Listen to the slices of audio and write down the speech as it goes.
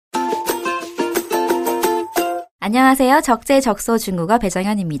안녕하세요. 적재적소 중국어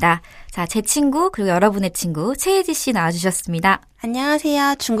배정현입니다. 자, 제 친구 그리고 여러분의 친구 최예지 씨 나와주셨습니다.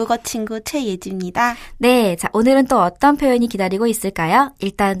 안녕하세요. 중국어 친구 최예지입니다. 네, 자 오늘은 또 어떤 표현이 기다리고 있을까요?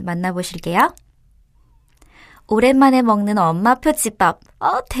 일단 만나보실게요. 오랜만에 먹는 엄마표 집밥.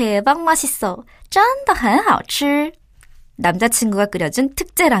 대박 맛있어. 真的很好吃. 남자친구가 끓여준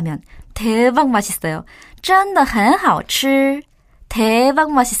특제라면. 대박 맛있어요. 真的很好吃.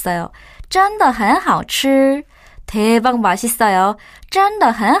 대박 맛있어요. 真的很好吃. 대박 맛있어요. 真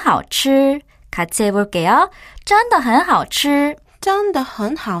的很好吃. 같이 해볼게요. 真的很好吃. 真的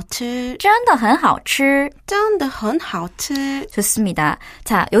很好吃. 真的很好吃. 真的很好吃. 좋습니다.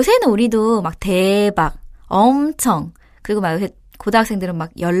 자, 요새는 우리도 막 대박, 엄청, 그리고 막 요새 고등학생들은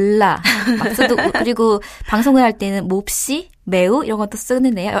막 열나, 막 쓰고, 그리고 방송을 할 때는 몹시, 매우 이런 것도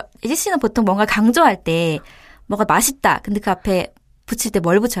쓰는데요. 예지 씨는 보통 뭔가 강조할 때 뭐가 맛있다. 근데 그 앞에 붙일 때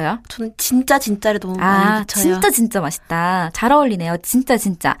뭘 붙여요? 저는 진짜를 너무 많이 붙여요. 진짜 맛있다. 잘 어울리네요.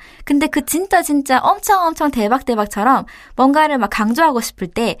 진짜. 근데 그 진짜 엄청 대박처럼 뭔가를 막 강조하고 싶을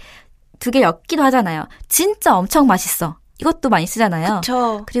때 두 개 엮기도 하잖아요. 진짜 엄청 맛있어. 이것도 많이 쓰잖아요.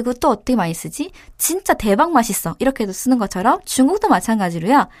 그쵸. 그리고 또 어떻게 많이 쓰지? 진짜 대박 맛있어. 이렇게도 쓰는 것처럼 중국도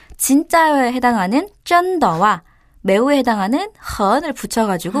마찬가지로요. 진짜에 해당하는 真的와 매우에 해당하는 很을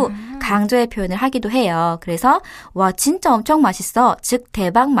붙여가지고 강조의 표현을 하기도 해요. 그래서 와 진짜 엄청 맛있어, 즉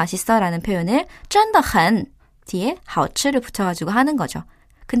대박 맛있어라는 표현을 真的很 뒤에 好吃를 붙여가지고 하는 거죠.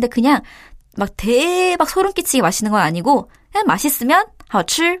 근데 그냥 막 대박 소름 끼치게 맛있는 건 아니고 그냥 맛있으면 好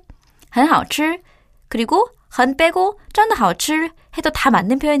吃, 很好吃, 그리고 很 빼고 真的好吃 해도 다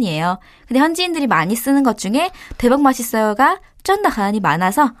맞는 표현이에요. 근데 현지인들이 많이 쓰는 것 중에 대박 맛있어요가 真的很이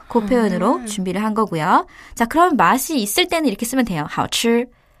많아서 그 표현으로 준비를 한 거고요. 자, 그럼 맛이 있을 때는 이렇게 쓰면 돼요. 好吃.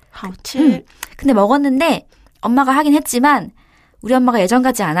 好吃. 근데 먹었는데 엄마가 하긴 했지만 우리 엄마가 예전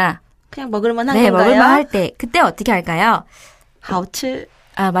같지 않아. 그냥 먹을만 한 건가요? 건가요? 먹을만 할 때. 그때 어떻게 할까요? 好吃.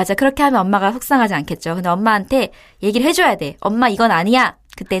 아, 맞아. 그렇게 하면 엄마가 속상하지 않겠죠. 근데 엄마한테 얘기를 해줘야 돼. 엄마 이건 아니야.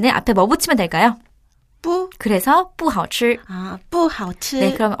 그때는 앞에 뭐 붙이면 될까요? 不. 그래서 不好吃. 不好吃.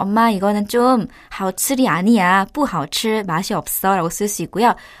 네, 그럼 엄마 이거는 좀 好吃이 아니야. 不好吃 맛이 없어 라고 쓸 수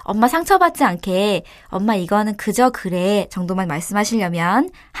있고요. 엄마 상처받지 않게 엄마 이거는 그저 그래 정도만 말씀하시려면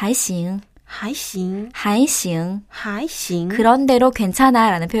还行. 还行. 还行. 还行. 그런 대로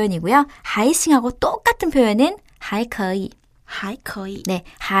괜찮아 라는 표현이고요. 还行하고 똑같은 표현은 还可以. 还可以. 네,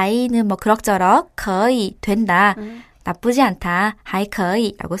 还는 뭐 그럭저럭 可以 된다. 나쁘지 않다. 还可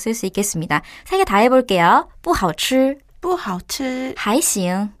以 라고 쓸 수 있겠습니다. 세 개 다 해볼게요. 不好吃. 不好吃. 还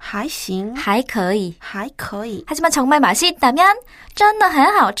行. 还行. 还可以. 还可以. 하지만 정말 맛이 있다면 真的很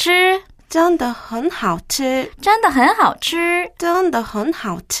好吃. 真的很好吃. 真的很好吃. 真的很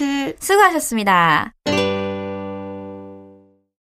好吃. 수고하셨습니다.